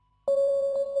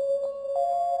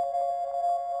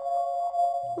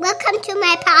Welcome to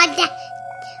my podcast,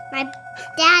 my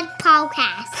dad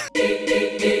podcast.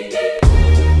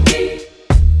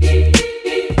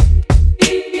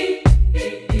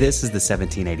 This is the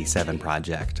 1787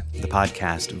 Project, the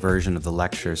podcast version of the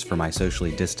lectures for my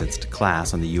socially distanced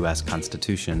class on the U.S.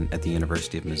 Constitution at the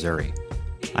University of Missouri.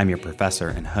 I'm your professor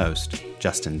and host,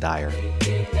 Justin Dyer.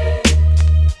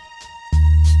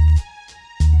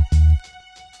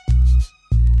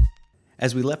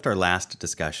 As we left our last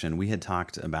discussion, we had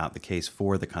talked about the case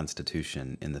for the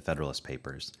Constitution in the Federalist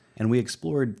Papers, and we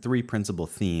explored three principal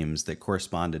themes that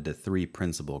corresponded to three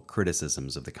principal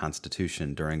criticisms of the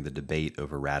Constitution during the debate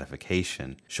over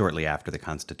ratification shortly after the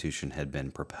Constitution had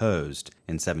been proposed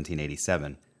in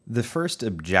 1787. The first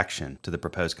objection to the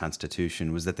proposed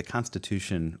Constitution was that the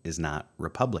Constitution is not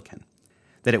Republican,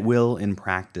 that it will, in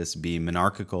practice, be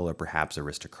monarchical or perhaps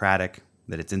aristocratic,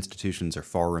 that its institutions are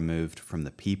far removed from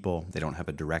the people, they don't have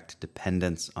a direct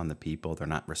dependence on the people, they're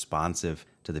not responsive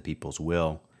to the people's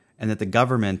will, and that the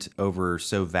government over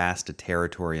so vast a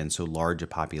territory and so large a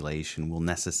population will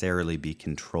necessarily be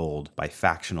controlled by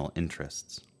factional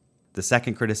interests. The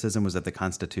second criticism was that the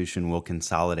Constitution will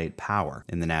consolidate power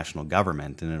in the national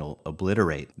government, and it'll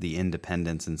obliterate the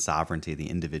independence and sovereignty of the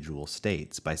individual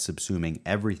states by subsuming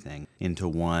everything into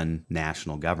one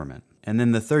national government. And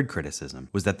then the third criticism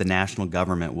was that the national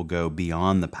government will go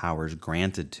beyond the powers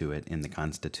granted to it in the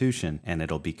Constitution, and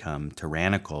it'll become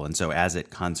tyrannical. And so as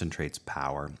it concentrates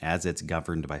power, as it's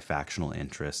governed by factional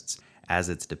interests, as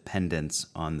its dependence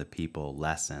on the people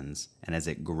lessens, and as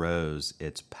it grows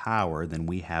its power, then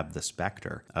we have the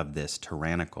specter of this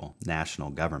tyrannical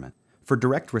national government. For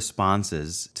direct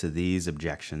responses to these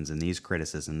objections and these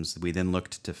criticisms, we then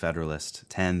looked to Federalist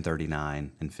 10,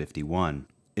 39, and 51.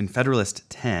 In Federalist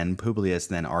 10, Publius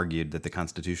then argued that the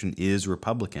Constitution is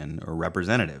Republican or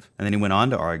representative. And then he went on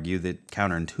to argue that,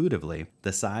 counterintuitively,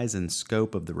 the size and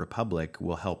scope of the Republic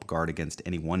will help guard against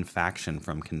any one faction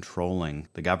from controlling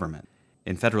the government.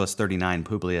 In Federalist 39,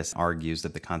 Publius argues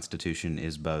that the Constitution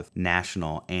is both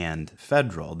national and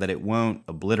federal, that it won't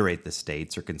obliterate the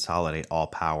states or consolidate all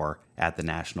power at the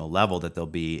national level, that there'll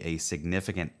be a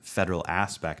significant federal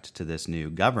aspect to this new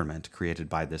government created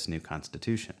by this new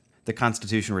Constitution. The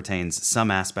Constitution retains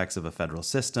some aspects of a federal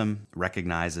system,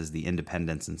 recognizes the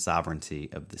independence and sovereignty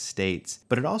of the states,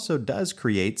 but it also does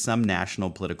create some national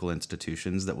political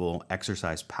institutions that will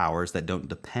exercise powers that don't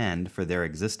depend for their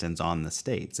existence on the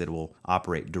states. It will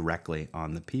operate directly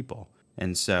on the people.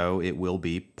 And so it will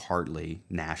be partly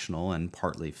national and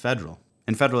partly federal.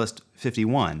 In Federalist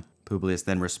 51, Publius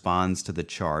then responds to the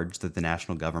charge that the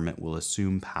national government will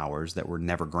assume powers that were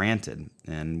never granted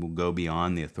and will go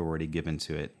beyond the authority given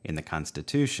to it in the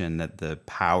Constitution, that the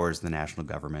powers of the national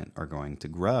government are going to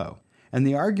grow. And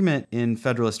the argument in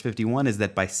Federalist 51 is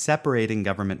that by separating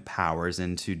government powers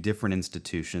into different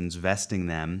institutions, vesting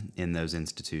them in those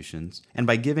institutions, and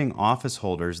by giving office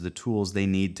holders the tools they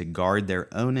need to guard their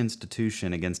own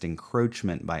institution against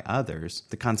encroachment by others,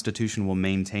 the Constitution will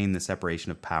maintain the separation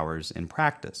of powers in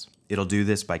practice. It'll do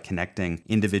this by connecting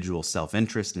individual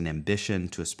self-interest and ambition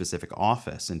to a specific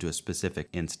office and to a specific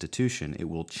institution. It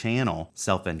will channel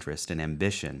self-interest and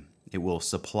ambition. It will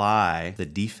supply the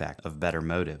defect of better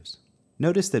motives.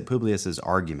 Notice that Publius's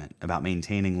argument about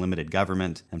maintaining limited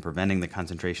government and preventing the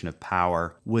concentration of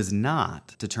power was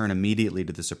not to turn immediately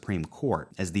to the Supreme Court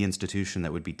as the institution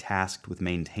that would be tasked with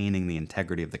maintaining the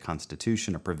integrity of the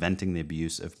Constitution or preventing the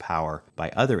abuse of power by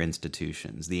other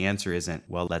institutions. The answer isn't,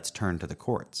 well, let's turn to the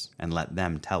courts and let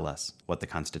them tell us what the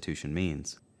Constitution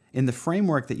means. In the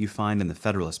framework that you find in the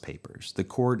Federalist Papers, the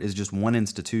court is just one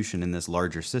institution in this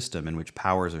larger system in which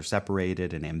powers are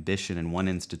separated and ambition in one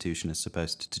institution is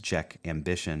supposed to check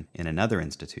ambition in another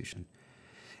institution.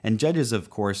 And judges, of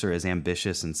course, are as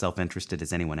ambitious and self-interested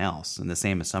as anyone else, and the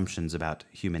same assumptions about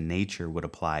human nature would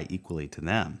apply equally to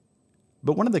them.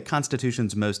 But one of the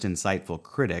Constitution's most insightful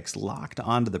critics locked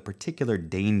onto the particular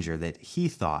danger that he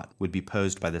thought would be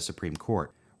posed by the Supreme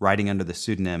Court, writing under the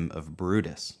pseudonym of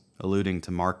Brutus, alluding to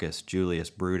Marcus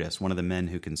Julius Brutus, one of the men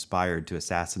who conspired to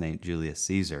assassinate Julius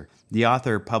Caesar. The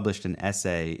author published an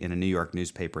essay in a New York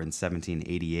newspaper in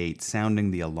 1788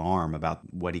 sounding the alarm about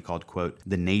what he called, quote,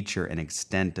 the nature and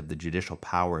extent of the judicial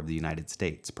power of the United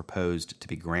States proposed to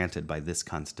be granted by this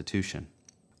Constitution.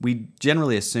 We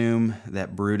generally assume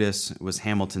that Brutus was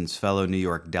Hamilton's fellow New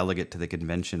York delegate to the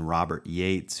convention, Robert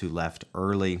Yates, who left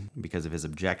early because of his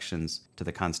objections to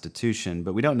the Constitution,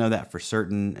 but we don't know that for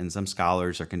certain, and some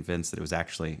scholars are convinced that it was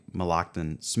actually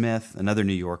Melocton Smith, another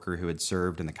New Yorker who had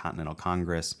served in the Continental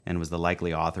Congress and was the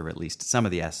likely author of at least some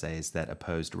of the essays that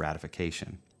opposed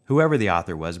ratification. Whoever the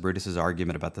author was, Brutus's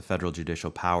argument about the federal judicial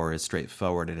power is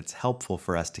straightforward, and it's helpful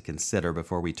for us to consider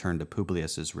before we turn to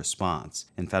Publius's response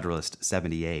in Federalist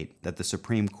 78 that the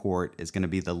Supreme Court is going to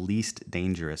be the least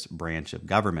dangerous branch of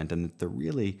government, and that there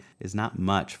really is not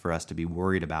much for us to be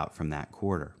worried about from that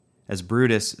quarter. As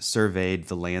Brutus surveyed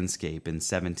the landscape in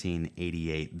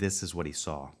 1788, this is what he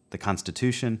saw. The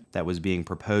Constitution that was being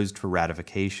proposed for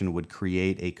ratification would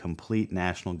create a complete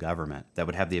national government that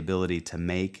would have the ability to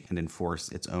make and enforce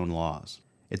its own laws.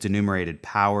 Its enumerated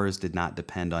powers did not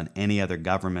depend on any other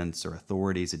governments or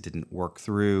authorities. It didn't work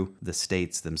through the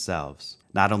states themselves.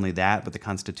 Not only that, but the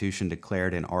Constitution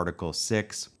declared in Article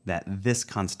 6 that this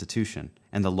Constitution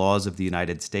and the laws of the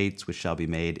United States which shall be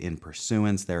made in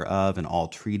pursuance thereof, and all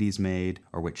treaties made,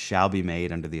 or which shall be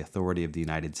made under the authority of the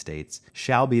United States,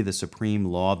 shall be the supreme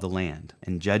law of the land,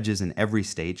 and judges in every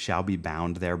state shall be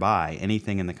bound thereby,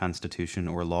 anything in the Constitution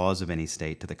or laws of any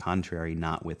state to the contrary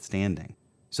notwithstanding.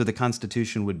 So the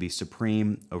Constitution would be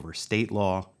supreme over state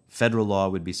law, federal law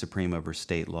would be supreme over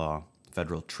state law,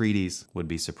 federal treaties would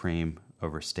be supreme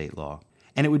over state law.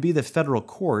 And it would be the federal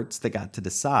courts that got to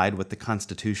decide what the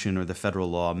Constitution or the federal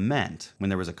law meant when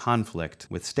there was a conflict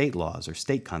with state laws or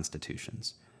state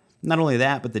constitutions. Not only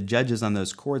that, but the judges on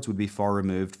those courts would be far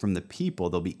removed from the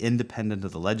people. They'll be independent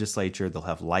of the legislature, they'll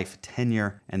have life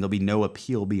tenure, and there'll be no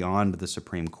appeal beyond the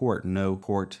Supreme Court, no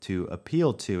court to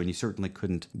appeal to, and you certainly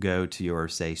couldn't go to your,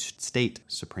 say, state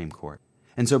Supreme Court.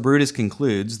 And so Brutus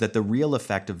concludes that the real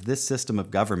effect of this system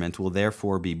of government will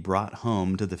therefore be brought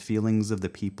home to the feelings of the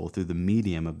people through the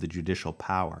medium of the judicial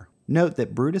power. Note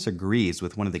that Brutus agrees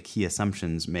with one of the key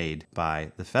assumptions made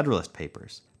by the Federalist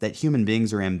Papers, that human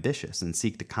beings are ambitious and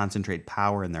seek to concentrate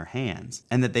power in their hands,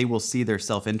 and that they will see their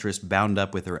self-interest bound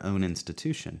up with their own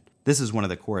institution. This is one of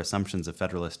the core assumptions of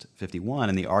Federalist 51,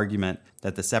 and the argument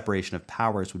that the separation of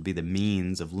powers would be the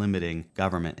means of limiting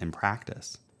government in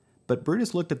practice. But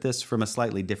Brutus looked at this from a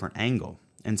slightly different angle.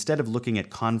 Instead of looking at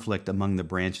conflict among the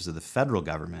branches of the federal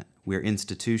government, where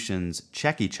institutions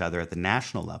check each other at the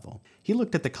national level, he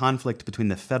looked at the conflict between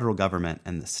the federal government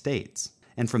and the states.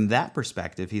 And from that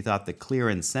perspective, he thought the clear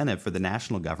incentive for the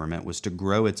national government was to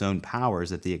grow its own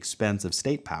powers at the expense of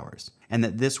state powers, and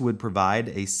that this would provide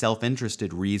a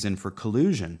self-interested reason for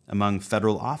collusion among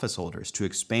federal office holders to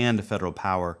expand federal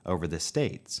power over the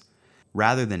states.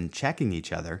 Rather than checking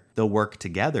each other, they'll work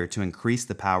together to increase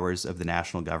the powers of the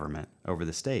national government over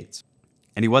the states.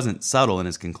 And he wasn't subtle in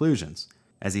his conclusions.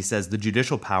 As he says, the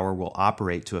judicial power will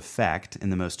operate to effect, in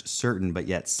the most certain but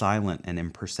yet silent and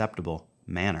imperceptible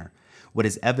manner, what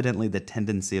is evidently the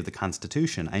tendency of the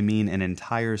Constitution. I mean, an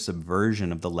entire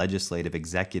subversion of the legislative,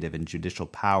 executive, and judicial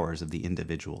powers of the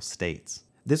individual states.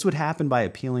 This would happen by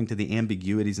appealing to the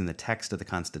ambiguities in the text of the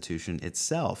Constitution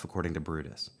itself, according to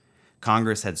Brutus.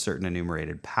 Congress had certain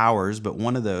enumerated powers, but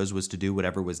one of those was to do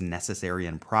whatever was necessary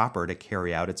and proper to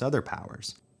carry out its other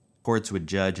powers. Courts would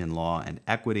judge in law and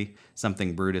equity,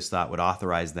 something Brutus thought would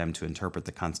authorize them to interpret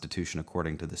the Constitution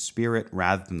according to the spirit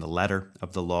rather than the letter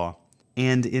of the law.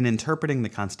 And in interpreting the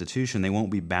Constitution, they won't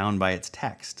be bound by its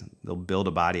text. They'll build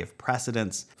a body of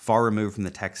precedents far removed from the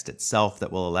text itself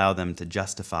that will allow them to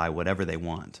justify whatever they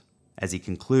want. As he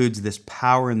concludes, this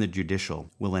power in the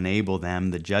judicial will enable them,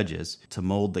 the judges, to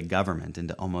mold the government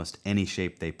into almost any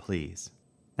shape they please.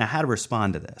 Now, how to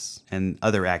respond to this and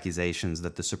other accusations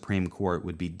that the Supreme Court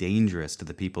would be dangerous to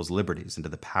the people's liberties and to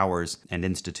the powers and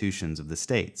institutions of the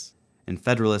states? In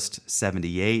Federalist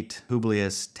 78,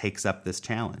 Publius takes up this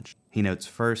challenge. He notes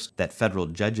first that federal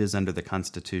judges under the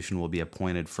Constitution will be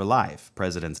appointed for life.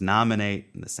 Presidents nominate,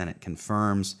 and the Senate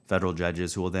confirms federal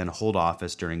judges who will then hold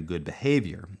office during good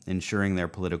behavior, ensuring their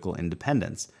political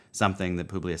independence, something that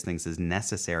Publius thinks is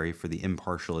necessary for the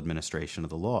impartial administration of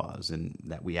the laws, and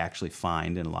that we actually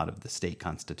find in a lot of the state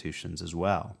constitutions as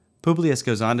well. Publius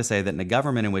goes on to say that in a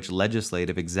government in which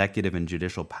legislative, executive, and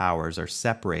judicial powers are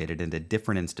separated into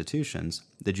different institutions,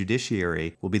 the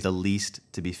judiciary will be the least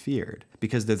to be feared,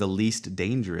 because they're the least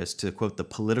dangerous to, quote, the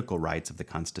political rights of the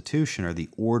Constitution or the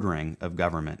ordering of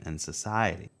government and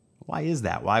society. Why is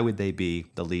that? Why would they be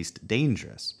the least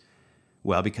dangerous?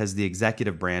 Well, because the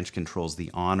executive branch controls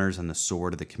the honors and the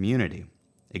sword of the community.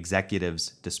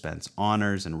 Executives dispense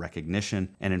honors and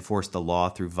recognition and enforce the law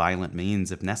through violent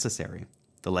means if necessary.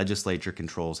 The legislature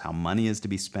controls how money is to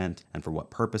be spent and for what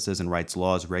purposes, and writes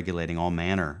laws regulating all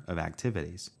manner of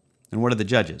activities. And what are the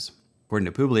judges? According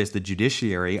to Publius, the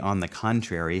judiciary, on the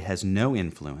contrary, has no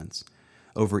influence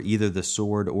over either the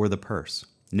sword or the purse,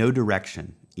 no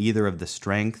direction either of the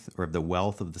strength or of the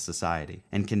wealth of the society,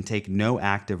 and can take no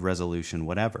active resolution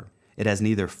whatever. It has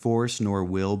neither force nor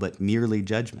will, but merely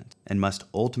judgment, and must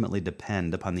ultimately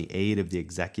depend upon the aid of the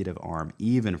executive arm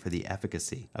even for the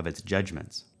efficacy of its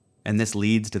judgments. And this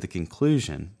leads to the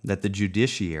conclusion that the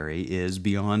judiciary is,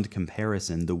 beyond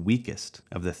comparison, the weakest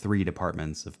of the three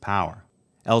departments of power.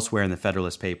 Elsewhere in the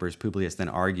Federalist Papers, Publius then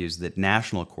argues that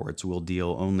national courts will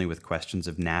deal only with questions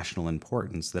of national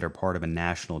importance that are part of a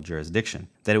national jurisdiction,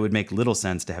 that it would make little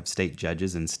sense to have state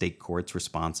judges and state courts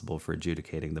responsible for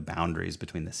adjudicating the boundaries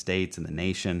between the states and the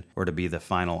nation, or to be the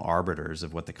final arbiters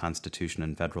of what the Constitution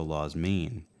and federal laws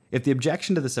mean. If the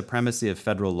objection to the supremacy of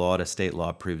federal law to state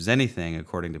law proves anything,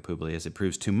 according to Publius, it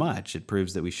proves too much. It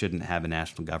proves that we shouldn't have a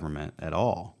national government at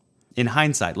all. In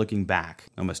hindsight, looking back,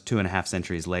 almost 2.5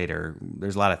 centuries later,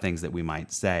 there's a lot of things that we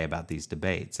might say about these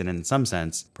debates, and in some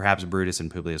sense, perhaps Brutus and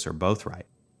Publius are both right.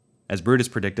 As Brutus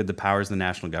predicted, the powers of the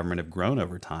national government have grown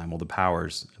over time, while the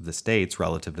powers of the states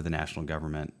relative to the national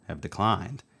government have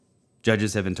declined.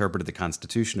 Judges have interpreted the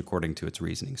Constitution according to its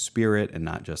reasoning spirit and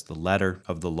not just the letter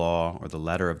of the law or the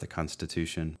letter of the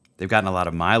Constitution. They've gotten a lot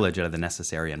of mileage out of the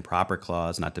necessary and proper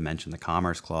clause, not to mention the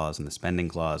Commerce Clause and the Spending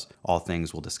Clause, all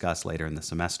things we'll discuss later in the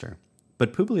semester.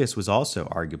 But Publius was also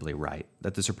arguably right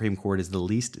that the Supreme Court is the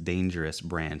least dangerous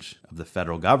branch of the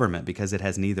federal government because it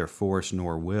has neither force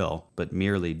nor will, but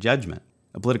merely judgment.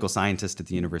 A political scientist at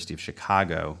the University of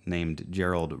Chicago named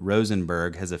Gerald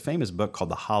Rosenberg has a famous book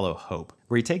called The Hollow Hope,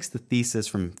 where he takes the thesis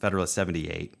from Federalist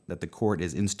 78 that the court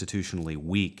is institutionally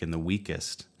weak and the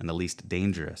weakest and the least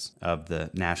dangerous of the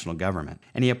national government.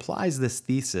 And he applies this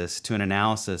thesis to an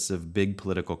analysis of big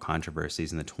political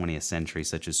controversies in the 20th century,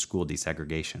 such as school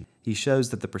desegregation. He shows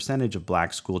that the percentage of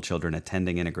black school children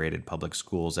attending integrated public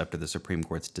schools after the Supreme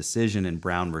Court's decision in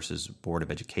Brown versus Board of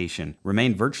Education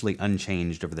remained virtually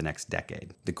unchanged over the next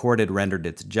decade. The court had rendered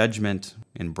its judgment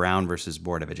in Brown versus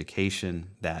Board of Education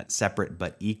that separate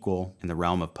but equal in the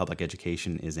realm of public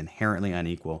education is inherently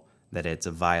unequal, that it's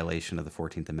a violation of the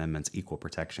 14th Amendment's Equal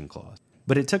Protection Clause.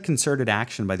 But it took concerted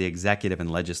action by the executive and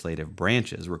legislative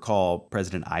branches. Recall,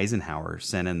 President Eisenhower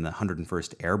sent in the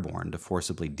 101st Airborne to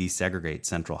forcibly desegregate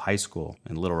Central High School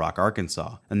in Little Rock,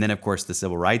 Arkansas. And then, of course, the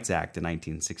Civil Rights Act in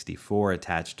 1964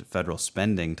 attached federal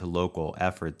spending to local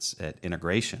efforts at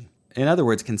integration. In other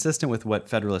words, consistent with what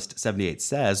Federalist 78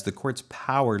 says, the court's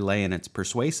power lay in its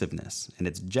persuasiveness and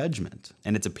its judgment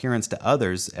and its appearance to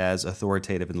others as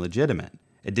authoritative and legitimate.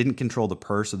 It didn't control the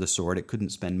purse or the sword. It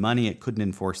couldn't spend money. It couldn't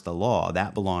enforce the law.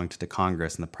 That belonged to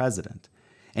Congress and the president.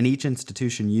 And each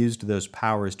institution used those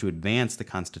powers to advance the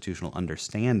constitutional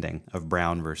understanding of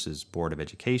Brown versus Board of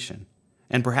Education.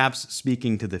 And perhaps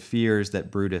speaking to the fears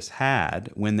that Brutus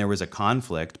had, when there was a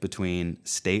conflict between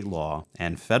state law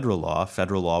and federal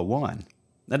law won.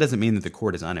 That doesn't mean that the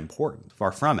court is unimportant,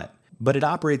 far from it. But it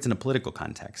operates in a political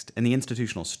context, and the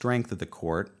institutional strength of the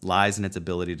court lies in its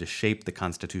ability to shape the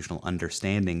constitutional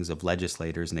understandings of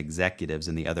legislators and executives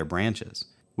in the other branches.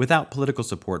 Without political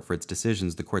support for its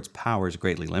decisions, the court's power is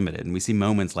greatly limited, and we see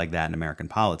moments like that in American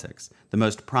politics. The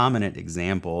most prominent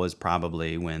example is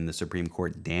probably when the Supreme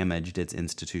Court damaged its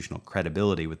institutional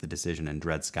credibility with the decision in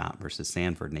Dred Scott versus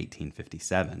Sandford in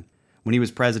 1857. When he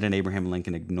was president, Abraham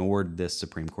Lincoln ignored this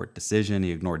Supreme Court decision.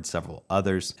 He ignored several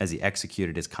others as he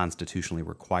executed his constitutionally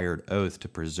required oath to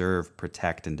preserve,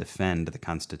 protect, and defend the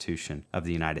Constitution of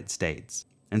the United States.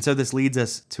 And so this leads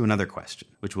us to another question,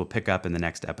 which we'll pick up in the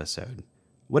next episode.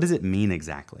 What does it mean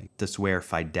exactly to swear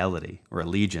fidelity or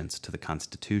allegiance to the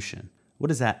Constitution? What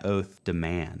does that oath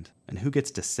demand? And who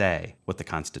gets to say what the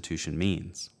Constitution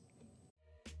means?